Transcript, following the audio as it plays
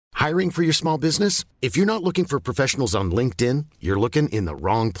Hiring for your small business? If you're not looking for professionals on LinkedIn, you're looking in the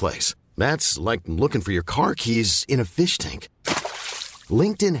wrong place. That's like looking for your car keys in a fish tank.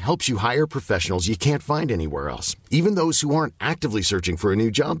 LinkedIn helps you hire professionals you can't find anywhere else, even those who aren't actively searching for a new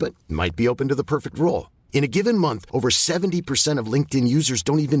job but might be open to the perfect role. In a given month, over 70% of LinkedIn users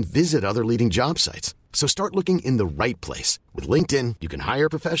don't even visit other leading job sites. So start looking in the right place. With LinkedIn, you can hire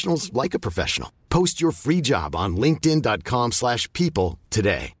professionals like a professional. Post your free job on linkedin.com/people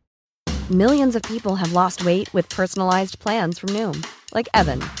today. Millions of people have lost weight with personalized plans from Noom. Like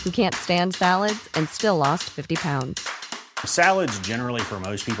Evan, who can't stand salads and still lost 50 pounds. Salads generally for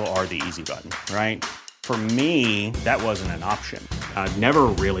most people are the easy button, right? For me, that wasn't an option. I never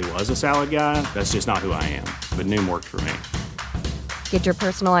really was a salad guy. That's just not who I am. But Noom worked for me. Get your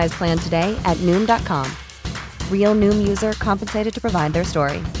personalized plan today at Noom.com. Real Noom user compensated to provide their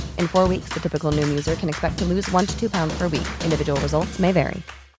story. In 4 weeks, the typical Noom user can expect to lose 1 to 2 pounds per week. Individual results may vary.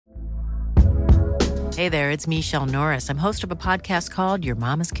 Hey there, it's Michelle Norris. I'm host of a podcast called Your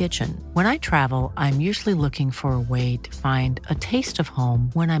Mama's Kitchen. When I travel, I'm usually looking for a way to find a taste of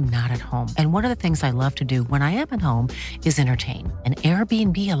home when I'm not at home. And one of the things I love to do when I am at home is entertain. And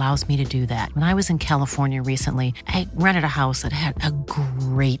Airbnb allows me to do that. When I was in California recently, I rented a house that had a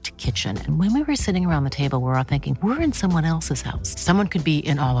great kitchen. And when we were sitting around the table, we were all thinking, we're in someone else's house. Someone could be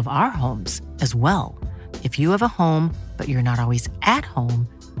in all of our homes as well. If you have a home, but you're not always at home,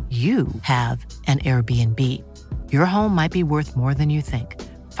 you have an Airbnb. Your home might be worth more than you think.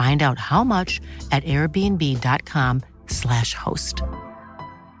 Find out how much at airbnb.com/host.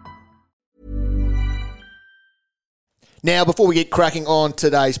 Now, before we get cracking on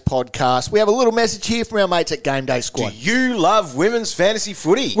today's podcast, we have a little message here from our mates at Game Day Squad. Do you love women's fantasy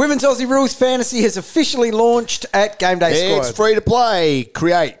footy? Women's Aussie Rules Fantasy has officially launched at Game Day Squad. It's free to play,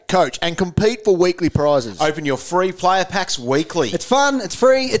 create, coach, and compete for weekly prizes. Open your free player packs weekly. It's fun, it's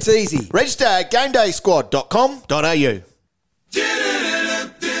free, it's easy. Register at gamedaysquad.com.au.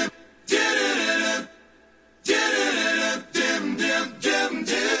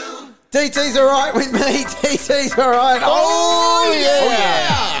 DT's all right with me. DT's all right. Oh,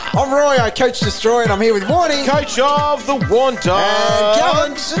 yeah. I'm Roy. I coach Destroy, and I'm here with Warnie. Coach of the Wanderers. And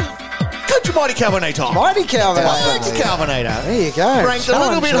Calvin. Coach of Mighty Calvinator. Mighty Calvinator. Mighty Calvinator. There you go. Ranked a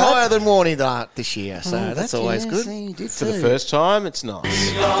little bit higher than Warnie this year, so that's always good. For the first time, it's nice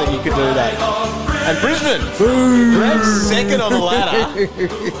that you could do that. And Brisbane, ranked second on the ladder,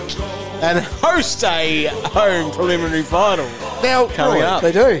 and host a home preliminary final. Now, coming up.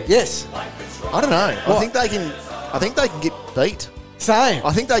 They do, yes. I don't know. What? I think they can get beat. Same.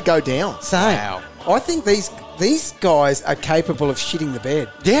 I think they go down. Same. Wow. I think these guys are capable of shitting the bed.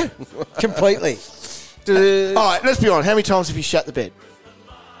 Yeah. Completely. All right, let's be honest. How many times have you shut the bed?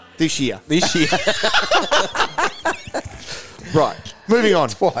 This year. Right. Moving on.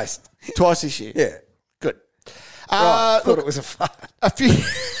 Twice this year. Yeah. Good. Right. Thought it was a fart. A few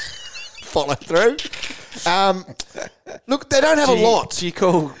follow through. Look, they don't have a lot. Do you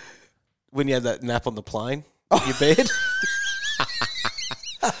call when you had that nap on the plane? Your bed?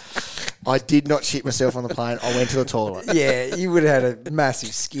 I did not shit myself on the plane. I went to the toilet. Yeah, you would have had a massive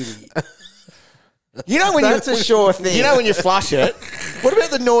skitty. You know when That's a sure thing. You know when you flush it? What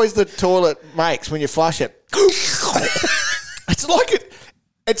about the noise the toilet makes when you flush it? It's like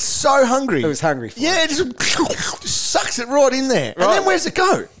it's so hungry. It was hungry for it. Just sucks it right in there. Right. And then where's it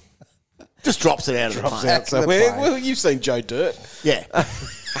go? Just drops it out of the plane. So well, you've seen Joe Dirt. Yeah.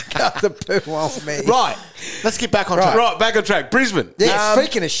 Cut the poo off me. Right. Let's get back on track. Right, back on track. Brisbane. Yeah,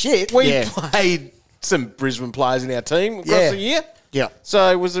 speaking of shit. We played some Brisbane players in our team across the year. Yeah.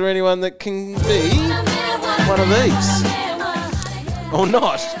 So was there anyone that can be one of these? Or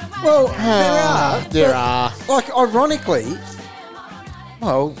not? Well, there are. Like, ironically,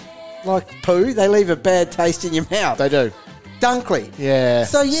 like poo, they leave a bad taste in your mouth. They do. Dunkley. Yeah.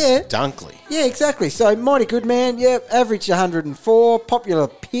 So, yeah. Dunkley. Yeah, exactly. So, mighty good man. Yeah, averaged 104. Popular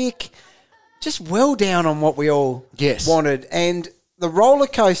pick. Just well down on what we all wanted. And the roller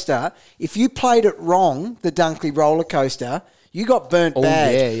coaster, if you played it wrong, the Dunkley roller coaster, you got burnt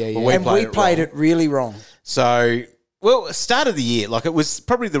bad. Yeah. And we played it really wrong. So, start of the year, like it was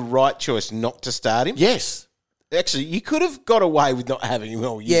probably the right choice not to start him. Yes. Actually, you could have got away with not having him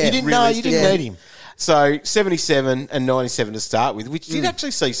all year. Yeah. You didn't need him. So 77 and 97 to start with, which did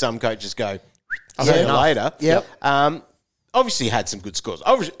actually see some coaches go, I'll see you later. Yep. Obviously had some good scores.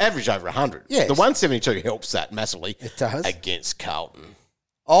 Average over 100. Yes. The 172 helps that massively. It does. Against Carlton.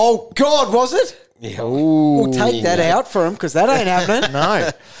 Oh, God, was it? Yeah. We'll take that out for him because that ain't happening. No.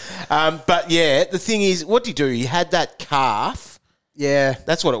 But, yeah, the thing is, what do? He had that calf Yeah.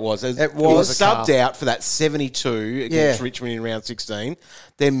 That's what it was. It He was was a subbed out for that 72 against Yeah. Richmond in round 16,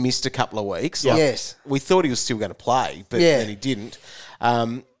 then missed a couple of weeks. Yes. We thought he was still going to play, but Yeah. then he didn't.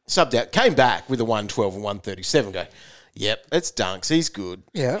 Subbed out, came back with a 112 and 137. Go, yep, it's Dunks. He's good.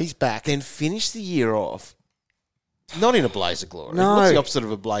 Yeah. He's back. Then finished the year off not in a blaze of glory. No. What's the opposite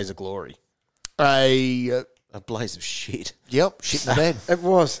of a blaze of glory? A blaze of shit. yep, shit in the bed. It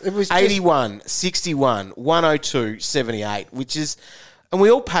was. It was just, 81, 61, 102, 78, which is, and we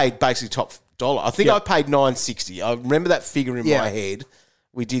all paid basically top dollar. I think I paid $9.60. I remember that figure in my head.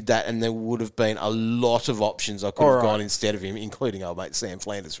 We did that, and there would have been a lot of options I could have gone instead of him, including old mate Sam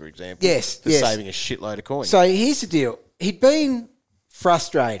Flanders, for example. Yes, for saving a shitload of coins. So here's the deal. He'd been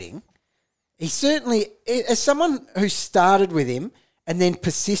frustrating. He certainly, as someone who started with him and then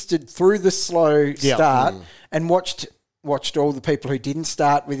persisted through the slow start and watched all the people who didn't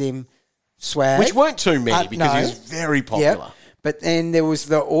start with him swag. Which weren't too many because no. he was very popular. Yep. But then there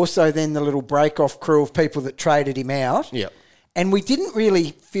was also the little break-off crew of people that traded him out. Yep. And we didn't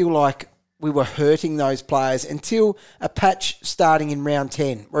really feel like we were hurting those players until a patch starting in round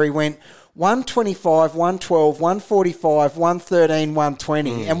 10 where he went 125, 112, 145, 113,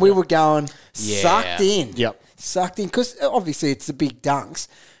 120. And we were going sucked in. Yep. Sucked in. Because obviously it's the big Dunks.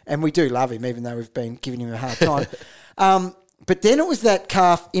 And we do love him, even though we've been giving him a hard time. But then it was that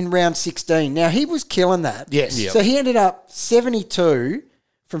calf in round 16. Now, he was killing that. Yes. Yep. So he ended up 72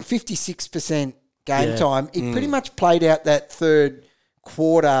 from 56% game time. He pretty much played out that third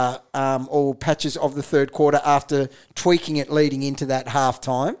quarter or patches of the third quarter after tweaking it leading into that half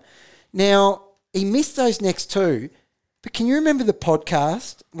time. Now, he missed those next two, but can you remember the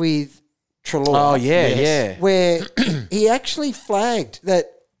podcast with Treloar? Oh, yeah. Where he actually flagged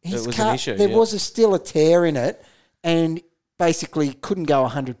that his was an issue, there was still a tear in it and basically couldn't go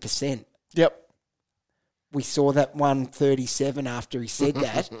 100%. Yep. We saw that 137 after he said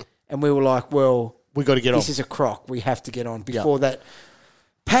that, and we were like, well, We got to get on. this is a crock. We have to get on before that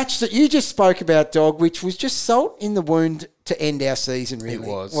patch that you just spoke about, Dog, which was just salt in the wound to end our season, really. It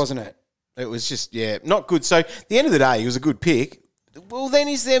was. Wasn't it? It was just, not good. So, at the end of the day, he was a good pick. Well, then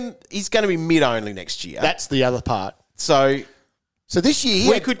he's going to be mid-only next year. That's the other part. So this year,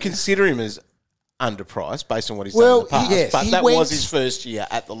 we could consider him as underpriced based on what he's done in the past. But that was his first year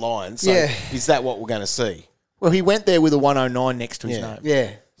at the Lions. So is that what we're going to see? Well, he went there with a 109 next to his name.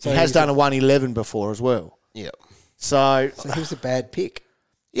 Yeah. He has done a 111 before as well. Yeah. So he was a bad pick.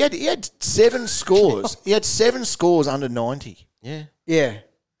 he had 7 scores. He had 7 scores under 90. Yeah. Yeah.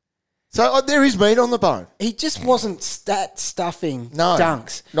 So there is meat on the bone. He just wasn't stat stuffing No,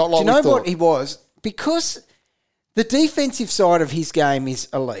 Dunks. not like Do you know we thought. what he was? Because the defensive side of his game is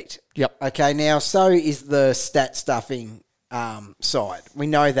elite. Yep. Okay, now so is the stat stuffing side. We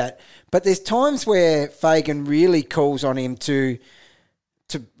know that. But there's times where Fagan really calls on him to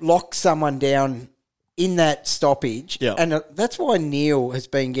lock someone down in that stoppage. Yeah. And that's why Neil has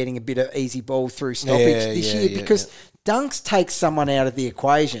been getting a bit of easy ball through stoppage this year because Dunks takes someone out of the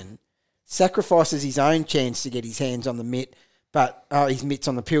equation, sacrifices his own chance to get his hands on the mitt, his mitts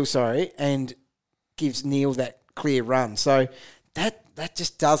on the pill, and gives Neil that clear run. So that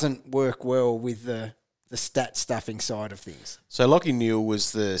just doesn't work well with the stat stuffing side of things. So Lachie Neale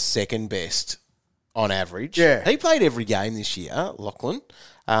was the second best on average. Yeah. He played every game this year, Lachlan.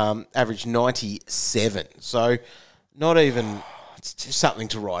 Averaged 97. So not even something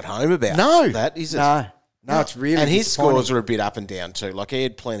to write home about. No. That is it. No, it's really And his disappointing. scores were a bit up and down too. Like he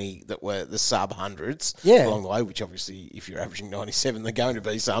had plenty that were the sub hundreds along the way, which obviously if you're averaging 97, they're going to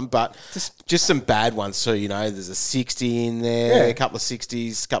be some. But just some bad ones too. You know, there's a 60 in there, a couple of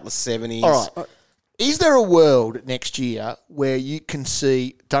 60s, a couple of 70s. All right. Is there a world next year where you can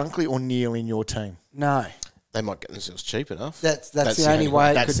see Dunkley or Neil in your team? No. They might get themselves cheap enough. That's the only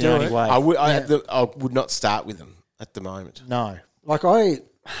way it That's could the do only it. way. I would not start with them at the moment. No. Like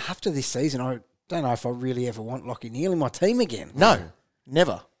after this season, I don't know if I really ever want Lachie Neale in my team again. No.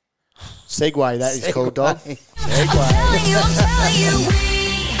 Never. Segway, that is called, dog.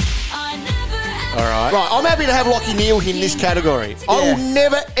 All right. Right, I'm happy to have Lachie Neale in this category. I will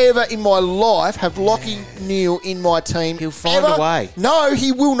never, ever in my life have Lachie Neale in my team. He'll find a way. No,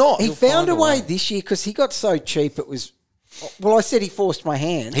 he will not. He found a way this year because he got so cheap it was... Well, I said he forced my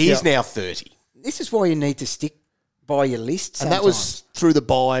hand. He is now 30. This is why you need to stick by your list sometimes. And that was through the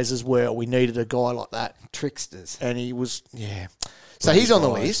buys as well. We needed a guy like that. Tricksters. And he was, So he's on the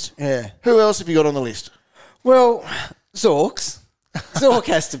list. Yeah. Who else have you got on the list? Well, Zorks. Zork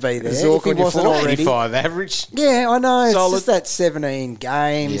has to be there Zork if he on your wasn't form. already. 85 average. Yeah, I know. It's Solid. just that 17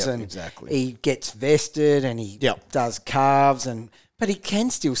 games Yep, and exactly. he gets vested and he does calves. But he can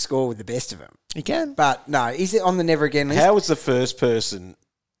still score with the best of them. He can. But no, is it on the never again list? How was the first person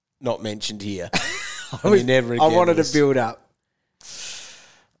not mentioned here? Never again I wanted list. to build up.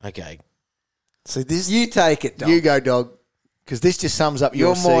 Okay. So this, You take it, dog. you go, dog, because this just sums up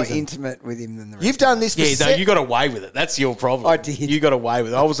your You're more season. intimate with him than the rest. You've done this for You got away with it. That's your problem. I did. You got away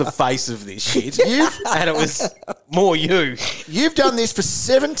with it. I was the face of this shit. And it was more you. You've done this for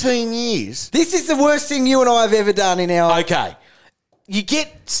 17 years. This is the worst thing you and I have ever done in our... Okay. You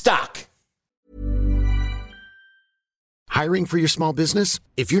get stuck. Hiring for your small business?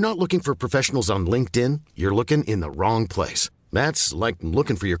 If you're not looking for professionals on LinkedIn, you're looking in the wrong place. That's like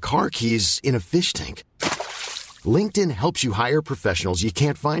looking for your car keys in a fish tank. LinkedIn helps you hire professionals you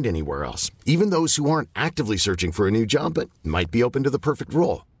can't find anywhere else, even those who aren't actively searching for a new job but might be open to the perfect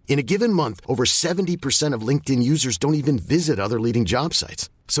role. In a given month, over 70% of LinkedIn users don't even visit other leading job sites.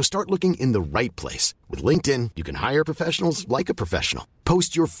 So start looking in the right place. With LinkedIn, you can hire professionals like a professional.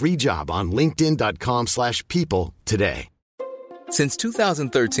 Post your free job on linkedin.com/people today. Since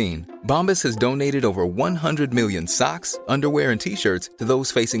 2013, Bombas has donated over 100 million socks, underwear, and T-shirts to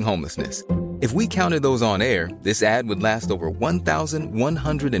those facing homelessness. If we counted those on air, this ad would last over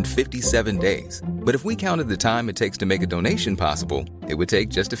 1,157 days. But if we counted the time it takes to make a donation possible, it would take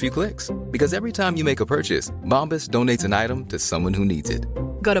just a few clicks. Because every time you make a purchase, Bombas donates an item to someone who needs it.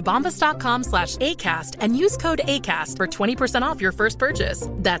 Go to bombas.com/ACAST and use code ACAST for 20% off your first purchase.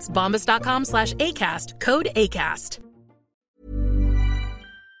 That's bombas.com/ACAST, code ACAST.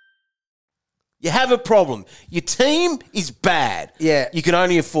 You have a problem. Your team is bad. Yeah. You can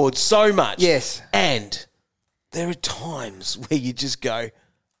only afford so much. Yes. And there are times where you just go,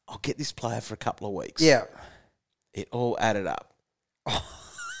 I'll get this player for a couple of weeks. Yeah. It all added up.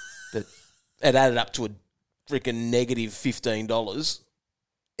 But it added up to a freaking negative $15.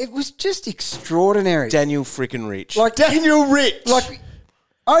 It was just extraordinary. Daniel freaking Rich. Like Daniel Rich. Like,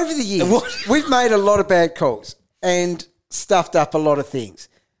 over the years, we've made a lot of bad calls and stuffed up a lot of things.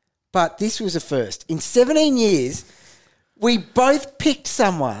 But this was a first. In 17 years, we both picked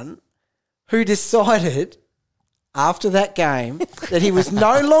someone who decided after that game that he was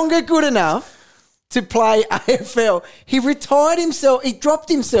no longer good enough to play AFL. He retired himself. He dropped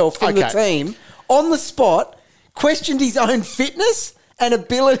himself from the team on the spot, questioned his own fitness and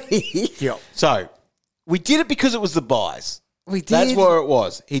ability. Yeah. So, we did it because it was the buys. We did. That's where it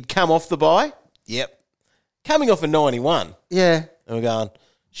was. He'd come off the buy. Yep. Coming off a 91. Yeah. And we're going,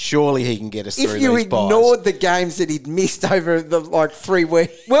 surely he can get us through If these you buys. ignored the games that he'd missed over the 3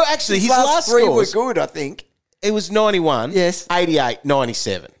 weeks. Well, actually, his last three scores, were good, I think. it was 91, Yes. 88,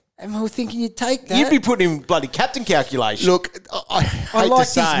 97. And we were thinking you'd take that. You'd be putting him bloody captain calculation. Look, I hate like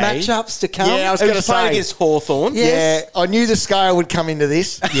to say, these matchups to come. Yeah, I was It going to was playing say. against Hawthorn. Yes. Yeah, I knew the scale would come into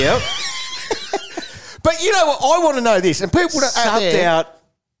this. Yep. But you know what? I want to know this. And people out Subbed there, out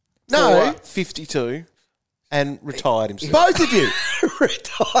No. for 52 and retired himself. both of you,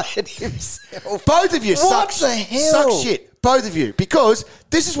 Retired himself. both of you What suck, the hell? suck shit. Both of you. Because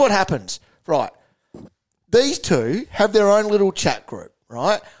this is what happens, right? These two have their own little chat group,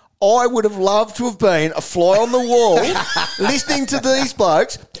 right? I would have loved to have been a fly on the wall listening to these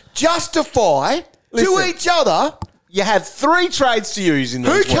blokes justify to each other You had 3 trades to use in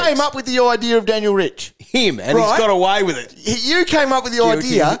those who weeks. came up with the idea of Daniel Rich. Him, and Right. he's got away with it. You came up with the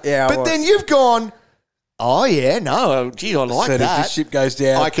Guilty. idea, Yeah, I but was. then you've gone, oh, yeah, no, gee, I like Said that. if the ship goes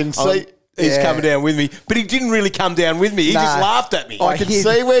down, I can see. he's Yeah. coming down with me. But he didn't really come down with me. He just Nah. laughed at me. I can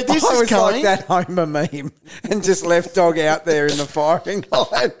see where this I is was going. like that Homer meme and just left dog out there in the firing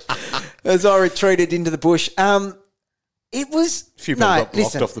line as I retreated into the bush. It was A few people got blocked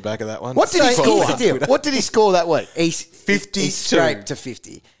listen, off the back of that one. What did he So score? here's the deal. What did he score that week? He's 52. He's straight to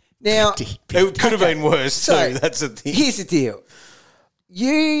 50. Now, It could have been worse, So, too. That's the thing. here's the deal.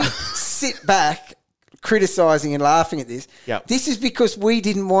 You sit back criticising and laughing at this. Yep. This is because we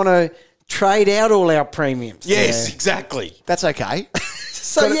didn't want to trade out all our premiums. Yes, exactly. That's okay.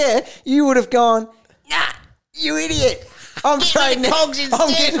 So, you would have gone, nah, you idiot. I'm trading Cogs I'm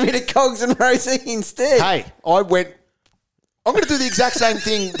instead." getting rid of Cogs and Rosie instead. Hey, I'm going to do the exact same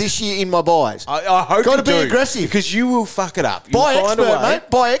thing this year in my buys. I hope Gotta you be do, aggressive. because you will fuck it up. You'll Buy find a expert, way. mate.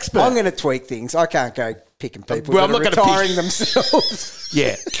 Buy expert. I'm going to tweak things. I can't go picking people Well, that I'm are not gonna retiring pick- themselves.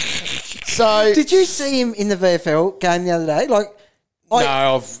 Yeah. So Did you see him in the VFL game the other day? No,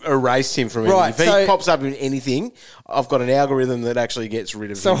 I've erased him from Right, anything. If so- he pops up in anything, I've got an algorithm that actually gets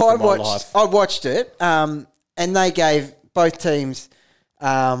rid of So him from my I life. watched it, and they gave both teams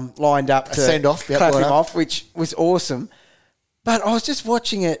lined up to send-off, yep, clap well him done. off, which was awesome. But I was just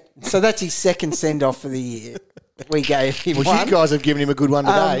watching it. So that's his second send-off for the year. We gave him well, one. you guys have given him a good one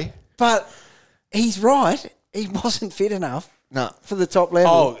today. But he's right. He wasn't fit enough No. for the top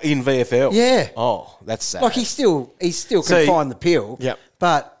level. Oh, in VFL? Yeah. Oh, that's sad. Like he still can See- find the pill. Yep.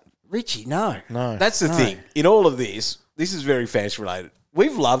 But Richie, no. That's the thing. In all of this is very fantasy related.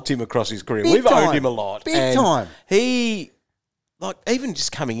 We've loved him across his career. Big We've time. owned him a lot. Big And time. He, like, even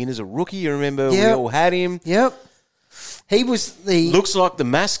just coming in as a rookie, you remember Yep. we all had him. Yep. He was the Looks like the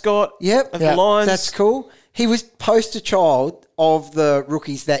mascot Yep. of the Lions. That's cool. He was poster child of the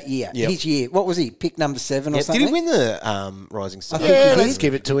rookies that year. Yep. His year. What was he? Pick number 7 or Yeah, something? did he win the Rising I Star? think Yeah, he did. let's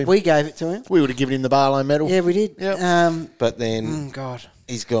give it to him. We gave it to him. We would have given him the Barlow medal. Yeah, we did. Yep. But then God.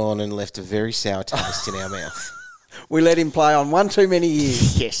 he's gone and left a very sour taste in our mouth. We let him play on one too many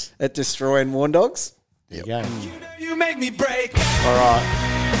years Yes. at destroying Warn Dogs. There you go. You make me break. All right.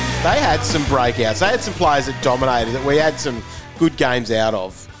 They had some breakouts. They had some players that dominated that we had some good games out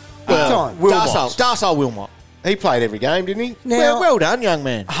of. Big time. Darsal Wilmot. He played every game, didn't he? Now, Well done, young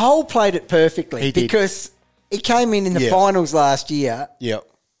man. Hull played it perfectly He did. because he came in the Yeah. finals last year. Yep.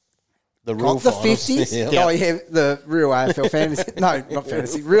 The real Got the finals. 50s. Yeah. Oh, yeah, the real AFL fantasy. No, not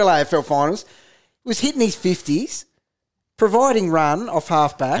fantasy. Real AFL finals. Was hitting his 50s, providing run off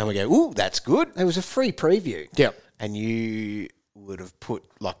halfback. And we go, ooh, that's good. It was a free preview. Yep. And you would have put,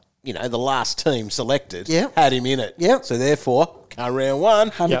 like, you know, the last team selected Yep. had him in it. Yep. So therefore, come round one.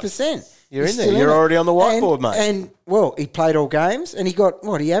 100%. You're He's in there. still You're it. already on the whiteboard, mate. And, well, he played all games and he got,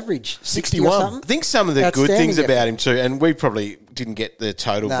 he averaged 60 or 61. something? I think some of the good Outstanding things about effort. him too, and we probably didn't get the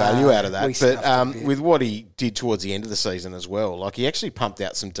total No, value out of we that, stuffed but a bit. with what he did towards the end of the season as well, like he actually pumped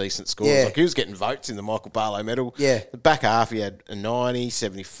out some decent scores. Yeah. Like he was getting votes in the Michael Barlow medal. Yeah. The back half he had a 90,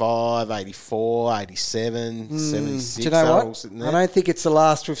 75, 84, 87, 76. Do you know all what? sitting there. I don't think it's the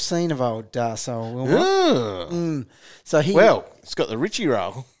last we've seen of old Darsal Wilmot. So he, Well, it's got the Richie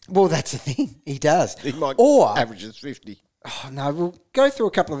roll. well, that's the thing. He does. He might Or, averages 50. oh, no, we'll go through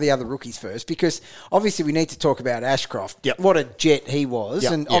a couple of the other rookies first because obviously we need to talk about Ashcroft. Yep. What a jet he was.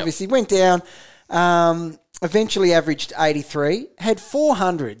 Yep. And Yep. obviously went down, eventually averaged 83, had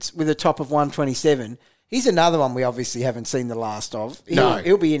 400s with a top of 127. He's another one we obviously haven't seen the last of.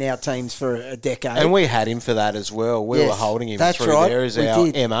 He'll be in our teams for a decade. And we had him for that as well. We Yes, were holding him that's through right. there as We our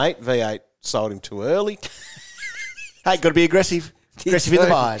did. M8. V8 sold him too early. Hey, got to be aggressive. Aggressive in the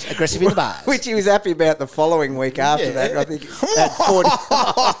buys. Aggressive in the buys. Which he was happy about the following week after that. I think at 40.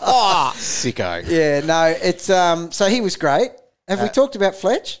 Sicko. Yeah, no, it's so he was great. Have we talked about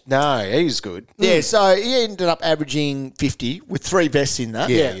Fletch? No, he's good. Yeah, so he ended up averaging 50 with 3 vests in that.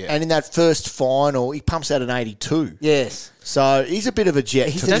 Yeah, yeah. And in that first final, he pumps out an 82. Yes. So he's a bit of a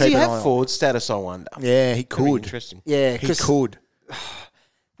jet. to Does keep he an eye have on. forward status, I wonder? Yeah, he That'd be could. interesting. Yeah, He 'cause could.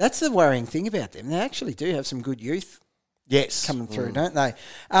 that's the worrying thing about them. They actually do have some good youth Yes. coming through, don't they?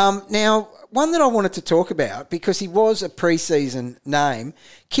 Now, one that I wanted to talk about because he was a preseason name,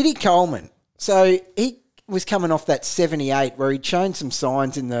 Kitty Coleman. So he was coming off that 78 where he'd shown some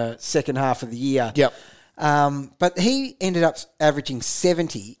signs in the second half of the year. Yep. But he ended up averaging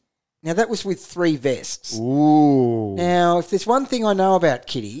 70. Now, that was with 3 vests. Ooh. Now, if there's one thing I know about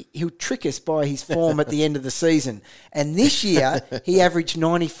Kitty, he'll trick us by his form at the end of the season. And this year, he averaged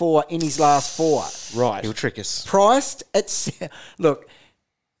 94 in his last 4. Right. He'll trick us. Priced at... Look,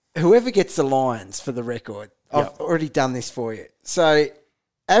 whoever gets the Lions for the record, I've already done this for you. So,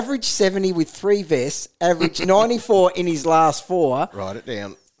 average 70 with 3 vests, average 94 in his last 4. Write it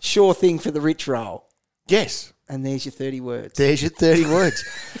down. Sure thing for the rich roll. Yes. And there's your 30 words. There's your 30 words.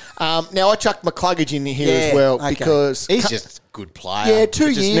 Now, I chucked McCluggage in here as well okay. because... He's just a good player. Yeah, 2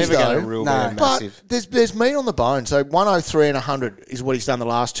 But just years never though. going to rule No. very But massive. there's meat on the bone. So 103 and 100 is what he's done the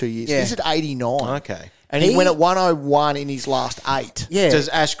last 2 years. Yeah. He's at 89. Okay. And he He- went at 101 in his last 8, Yeah. Does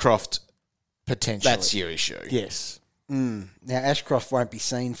Ashcroft, potentially. that's your issue. Yes. Now, Ashcroft won't be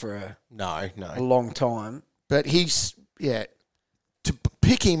seen for a No. long time. But he's, to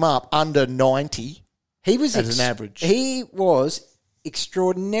pick him up under 90, He was As an average. He was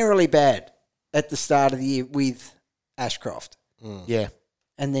extraordinarily bad at the start of the year with Ashcroft, yeah.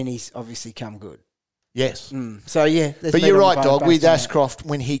 and then he's obviously come good. Yes. So yeah, there's But meat you're on the right, bone Dog, based with on that. Ashcroft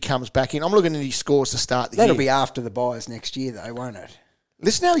when he comes back in. I'm looking at his scores to start the That'll year. be after the buys next year, though, won't it?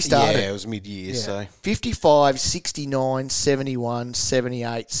 Listen how he started. Yeah, it was mid-year, so. 55, 69, 71,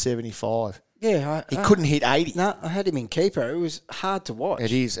 78, 75. Yeah, He couldn't hit 80. No, I had him in keeper. It was hard to watch.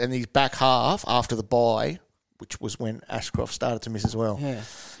 It is. And his back half after the bye, which was when Ashcroft started to miss as well. Yeah.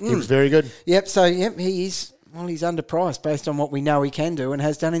 He was very good. Yep. So he is. Well, he's underpriced based on what we know he can do and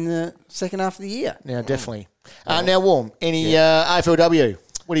has done in the second half of the year. Now, definitely. Now, Warm, any AFLW?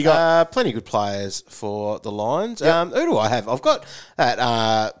 What do you got? Plenty of good players for the Lions. Who do I have? I've got at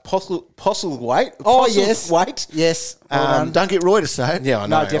Postlethwaite. Oh, yes. Postlethwaite. Yes. Well done. Don't get Roy to say it. Yeah, I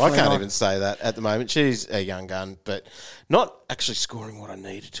know. I definitely can't not. even say that at the moment. She's a young gun, but not actually scoring what I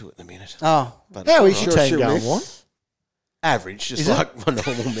needed to at the minute. Oh, But How is all your right. team going, Warren? Average, just Is it? like my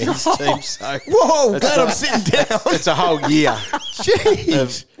normal men's team. So Whoa, It's glad a- I'm sitting down. it's a whole year.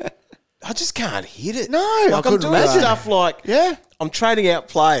 Jeez. I just can't hit it. No, I like I'm couldn't doing imagine. stuff like Yeah. I'm trading out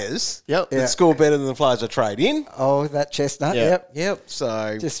players Yep. that score better than the players I trade in. Oh, that chestnut. Yeah. Yep. Yep.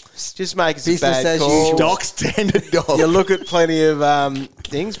 So Just just making some business bad as calls. usual. Stock standard dog. You look at plenty of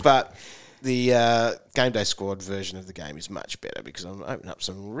things, but the game day squad version of the game is much better because I'm opening up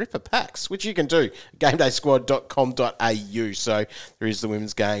some ripper packs, which you can do. GameDaySquad.com.au. So there is the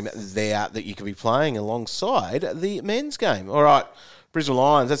women's game there that you can be playing alongside the men's game. All right, Brisbane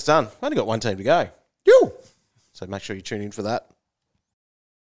Lions, that's done. Only got one team to go. You. So make sure you tune in for that.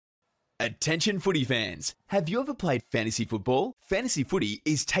 Attention footy fans. Have you ever played fantasy football? Fantasy footy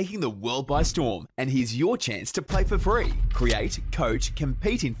is taking the world by storm, and here's your chance to play for free. Create, coach,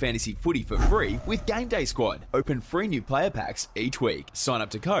 compete in fantasy footy for free with Game Day Squad. Open free new player packs each week. Sign up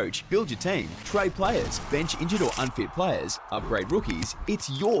to coach, build your team, trade players, bench injured or unfit players, upgrade rookies. It's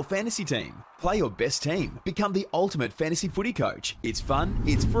your fantasy team. Play your best team. Become the ultimate fantasy footy coach. It's fun,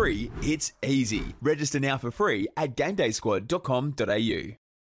 it's free, it's easy. Register now for free at GameDaySquad.com.au.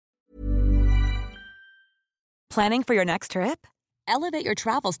 Planning for your next trip? Elevate your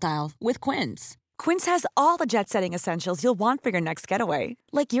travel style with Quince. Quince has all the jet-setting essentials you'll want for your next getaway,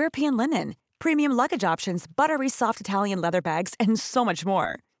 like European linen, premium luggage options, buttery soft Italian leather bags, and so much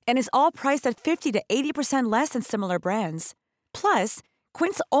more. And is all priced at 50 to 80% less than similar brands. Plus,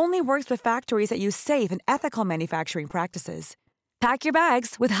 Quince only works with factories that use safe and ethical manufacturing practices. Pack your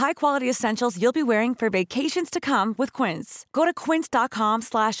bags with high-quality essentials you'll be wearing for vacations to come with Quince. Go to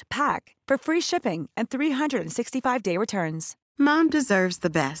quince.com/pack for free shipping and 365-day returns. Mom deserves the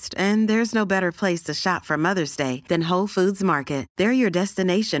best, and there's no better place to shop for Mother's Day than Whole Foods Market. They're your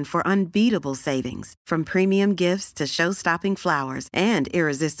destination for unbeatable savings, from premium gifts to show-stopping flowers and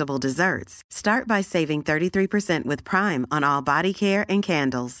irresistible desserts. Start by saving 33% with Prime on all body care and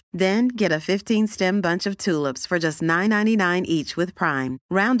candles. Then get a 15-stem bunch of tulips for just $9.99 each with Prime.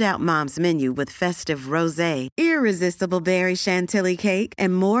 Round out Mom's menu with festive rosé, irresistible berry chantilly cake,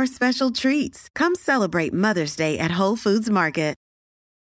 and more special treats. Come celebrate Mother's Day at Whole Foods Market.